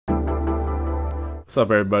What's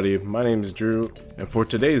up everybody, my name is Drew, and for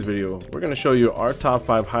today's video, we're going to show you our top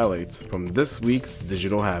 5 highlights from this week's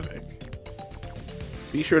Digital Havoc.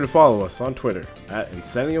 Be sure to follow us on Twitter at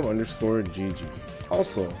INCENDIUM_GG.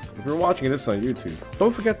 Also, if you're watching this on YouTube,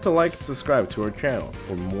 don't forget to like and subscribe to our channel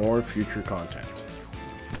for more future content.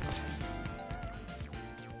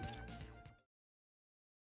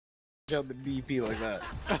 Jump the DP like that.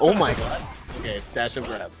 Oh my god. Okay, dash and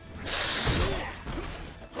grab.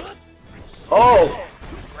 Oh!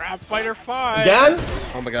 Grab fighter 5! Again?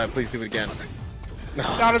 Oh my god, please do it again.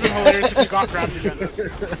 That would have been hilarious if you got grabbed again.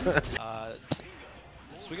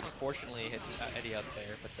 So we can unfortunately hit Eddie out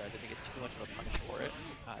there, but I didn't get too much of a punish for it.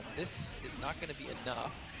 This is not going to be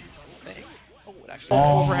enough, I think. Oh, it actually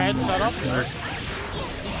Overhead setup.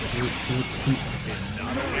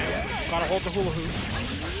 Gotta hold the hula hoops.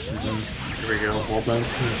 Here we go, wall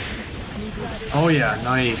bounce. Oh yeah,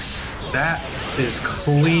 nice. That is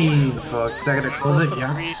clean, folks. Is that gonna close it?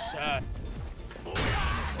 Yeah. Reset.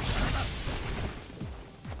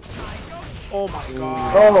 Oh my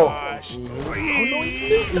gosh. Oh no, he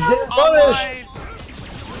missed that punish!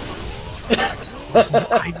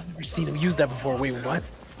 I've never seen him use that before. Wait, what?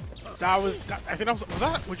 That was, I think that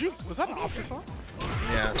was that an option song?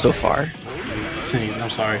 Yeah. so far. Sneeze, I'm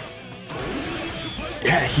sorry.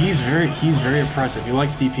 Yeah, he's very impressive. He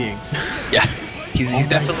likes DPing. Yeah, he's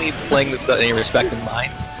definitely playing this without any respect in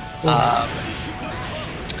mind.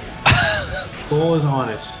 Soul is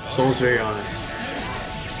honest. Soul's very honest.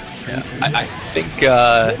 Yeah, I think,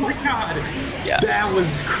 Oh my god! yeah. That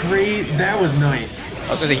was great. That was nice.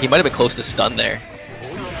 I was gonna say, he might have been close to stun there.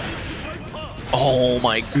 Oh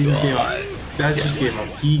my He just gave up. god. That's just gave up.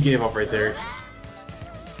 He gave up right there.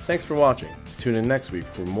 Thanks for watching. Tune in next week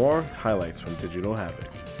for more highlights from Digital Havoc.